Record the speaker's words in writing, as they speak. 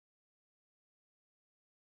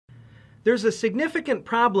There's a significant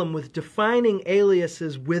problem with defining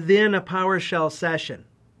aliases within a PowerShell session.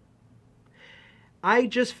 I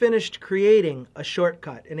just finished creating a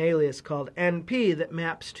shortcut, an alias called NP that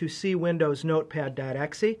maps to C Windows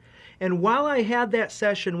Notepad.exe. And while I had that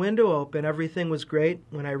session window open, everything was great.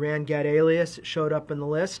 When I ran get alias, it showed up in the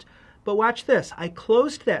list. But watch this. I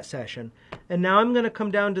closed that session, and now I'm going to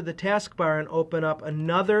come down to the taskbar and open up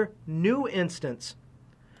another new instance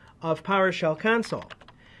of PowerShell console.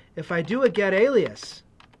 If I do a get alias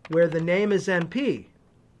where the name is NP,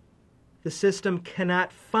 the system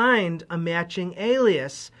cannot find a matching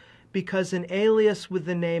alias because an alias with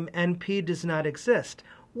the name NP does not exist.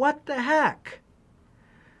 What the heck?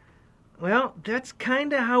 Well, that's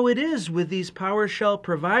kind of how it is with these PowerShell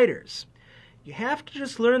providers. You have to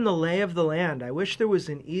just learn the lay of the land. I wish there was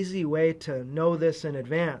an easy way to know this in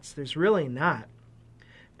advance. There's really not.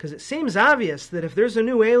 Because it seems obvious that if there's a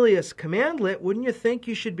new alias commandlet, wouldn't you think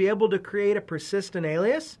you should be able to create a persistent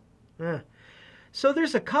alias? So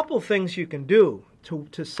there's a couple things you can do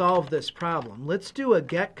to solve this problem. Let's do a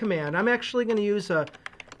get command. I'm actually going to use a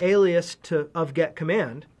alias of get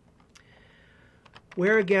command,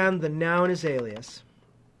 where again the noun is alias.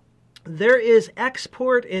 There is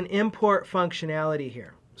export and import functionality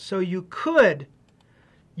here. So you could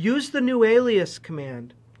use the new alias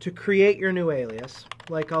command to create your new alias,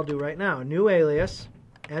 like I'll do right now. New alias,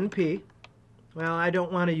 NP. Well, I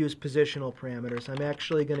don't want to use positional parameters. I'm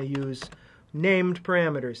actually going to use named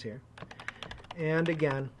parameters here. And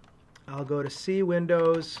again, I'll go to C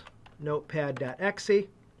Windows Notepad.exe.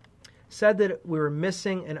 Said that we were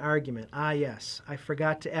missing an argument. Ah, yes. I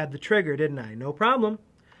forgot to add the trigger, didn't I? No problem.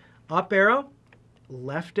 Up arrow,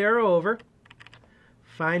 left arrow over.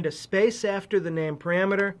 Find a space after the name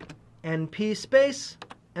parameter. NP space,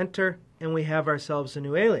 enter, and we have ourselves a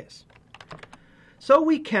new alias. So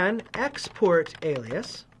we can export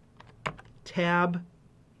alias, tab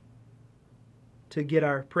to get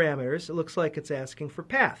our parameters. It looks like it's asking for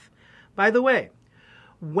path. By the way,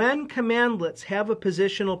 when commandlets have a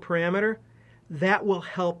positional parameter, that will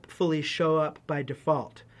helpfully show up by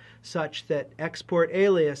default, such that export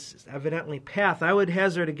alias is evidently path. I would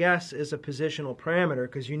hazard a guess is a positional parameter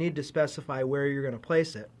because you need to specify where you're going to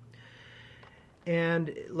place it.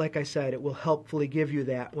 And like I said, it will helpfully give you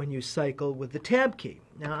that when you cycle with the tab key.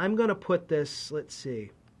 Now I'm going to put this, let's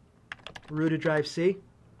see, root of drive C.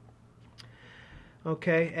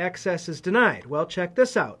 Okay, access is denied. Well, check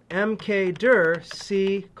this out. mkdir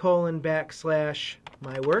c :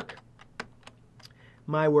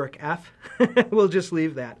 my work f. We'll just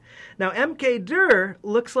leave that. Now, mkdir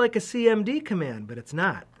looks like a cmd command, but it's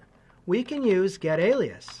not. We can use get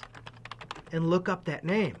alias and look up that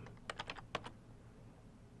name.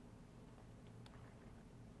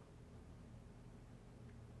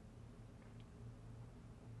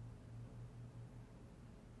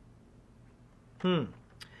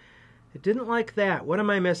 It didn't like that. What am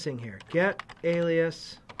I missing here? Get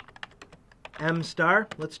alias m star.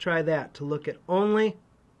 Let's try that to look at only.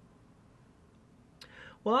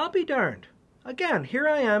 Well, I'll be darned. Again, here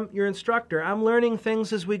I am, your instructor. I'm learning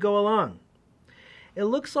things as we go along. It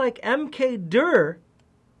looks like mkdir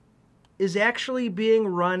is actually being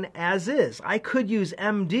run as is. I could use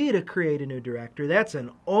md to create a new directory. That's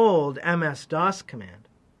an old MS-DOS command.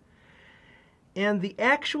 And the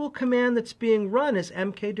actual command that's being run is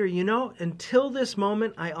mkdir. You know, until this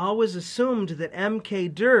moment, I always assumed that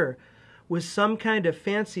mkdir was some kind of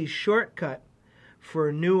fancy shortcut for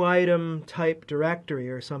a new item type directory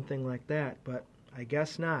or something like that, but I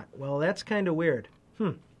guess not. Well, that's kind of weird.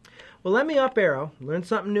 Well, let me up arrow. Learn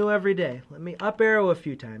something new every day. Let me up arrow a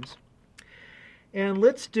few times. And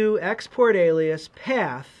let's do export alias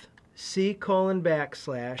path c :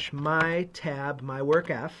 my tab, my work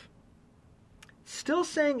f. Still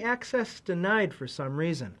saying access denied for some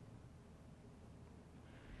reason.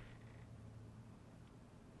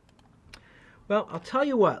 Well, I'll tell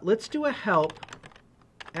you what. Let's do a help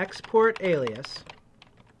export alias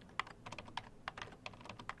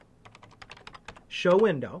show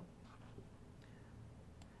window.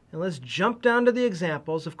 And let's jump down to the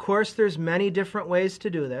examples. Of course, there's many different ways to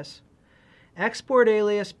do this. Export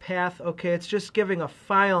alias path. Okay, it's just giving a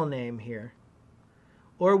file name here.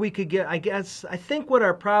 Or we could get, I think what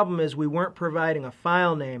our problem is, we weren't providing a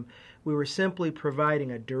file name. We were simply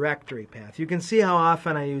providing a directory path. You can see how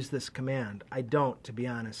often I use this command. I don't, to be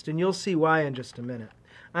honest. And you'll see why in just a minute.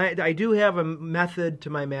 I do have a method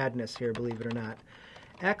to my madness here, believe it or not.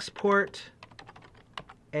 Export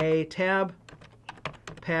a tab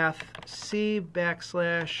path c /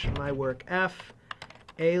 my work f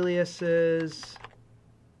aliases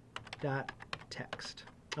dot text.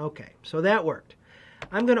 Okay, so that worked.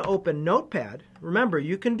 I'm going to open Notepad. Remember,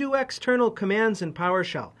 you can do external commands in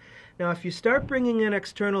PowerShell. Now, if you start bringing in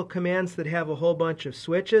external commands that have a whole bunch of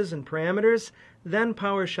switches and parameters, then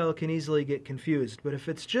PowerShell can easily get confused. But if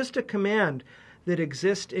it's just a command that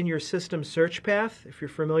exists in your system search path, if you're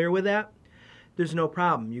familiar with that, there's no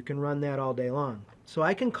problem. You can run that all day long. So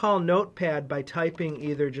I can call Notepad by typing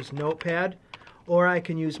either just Notepad, or I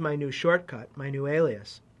can use my new shortcut, my new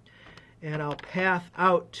alias. And I'll path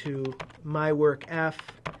out to my work F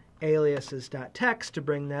aliases.txt to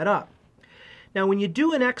bring that up. Now when you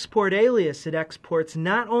do an export alias, it exports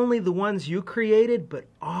not only the ones you created, but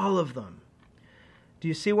all of them. Do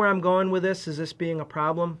you see where I'm going with this? Is this being a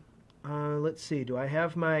problem? Let's see, do I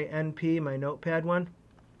have my NP, my Notepad one?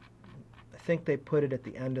 I think they put it at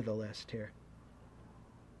the end of the list here.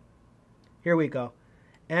 Here we go.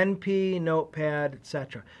 NP, Notepad,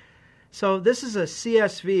 etc. So this is a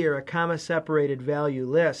CSV, or a comma-separated value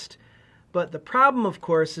list. But the problem, of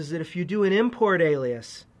course, is that if you do an import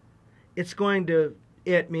alias,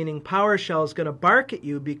 meaning PowerShell, is going to bark at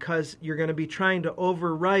you because you're going to be trying to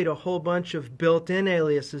overwrite a whole bunch of built-in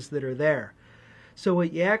aliases that are there. So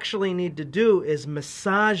what you actually need to do is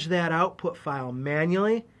massage that output file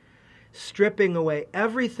manually, stripping away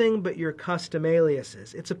everything but your custom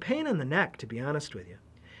aliases. It's a pain in the neck, to be honest with you.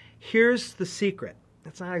 Here's the secret.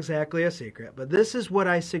 It's not exactly a secret, but this is what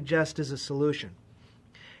I suggest as a solution.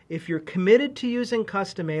 If you're committed to using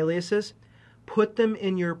custom aliases, put them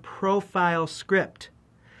in your profile script.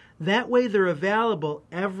 That way they're available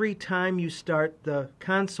every time you start the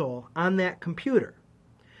console on that computer.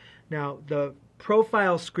 Now, the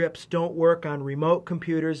profile scripts don't work on remote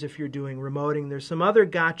computers if you're doing remoting. There's some other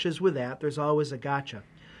gotchas with that. There's always a gotcha.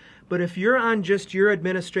 But if you're on just your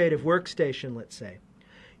administrative workstation, let's say,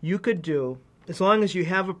 you could do, as long as you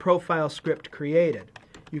have a profile script created,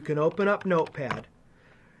 you can open up Notepad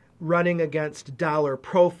running against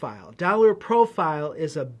 $profile. $profile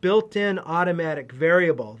is a built-in automatic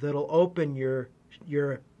variable that'll open your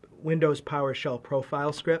Windows PowerShell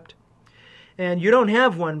profile script. And you don't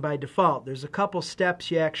have one by default. There's a couple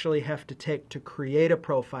steps you actually have to take to create a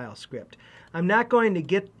profile script. I'm not going to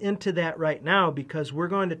get into that right now because we're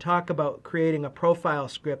going to talk about creating a profile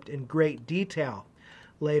script in great detail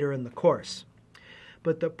later in the course.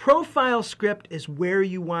 But the profile script is where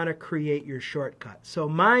you want to create your shortcut. So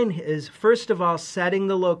mine is, first of all, setting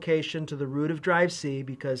the location to the root of drive C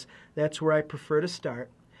because that's where I prefer to start.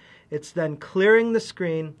 It's then clearing the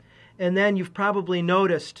screen, and then you've probably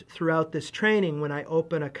noticed throughout this training when I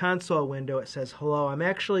open a console window it says hello. I'm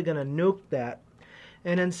actually going to nuke that.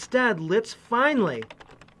 And instead, let's finally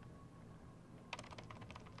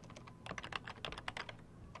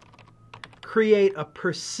create a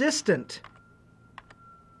persistent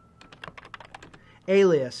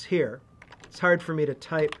alias here. It's hard for me to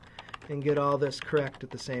type and get all this correct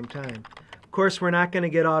at the same time. Of course, we're not going to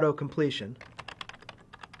get auto-completion.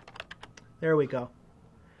 There we go.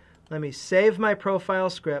 Let me save my profile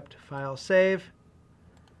script. File save.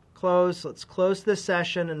 Close. Let's close this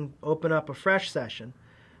session and open up a fresh session.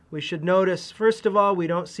 We should notice, first of all, we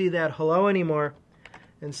don't see that hello anymore.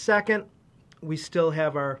 And second, we still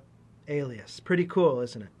have our alias. Pretty cool,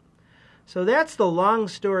 isn't it? So that's the long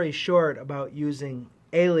story short about using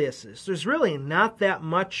aliases. There's really not that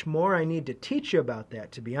much more I need to teach you about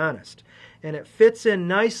that, to be honest. And it fits in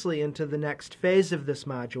nicely into the next phase of this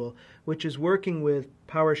module, which is working with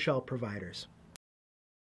PowerShell providers.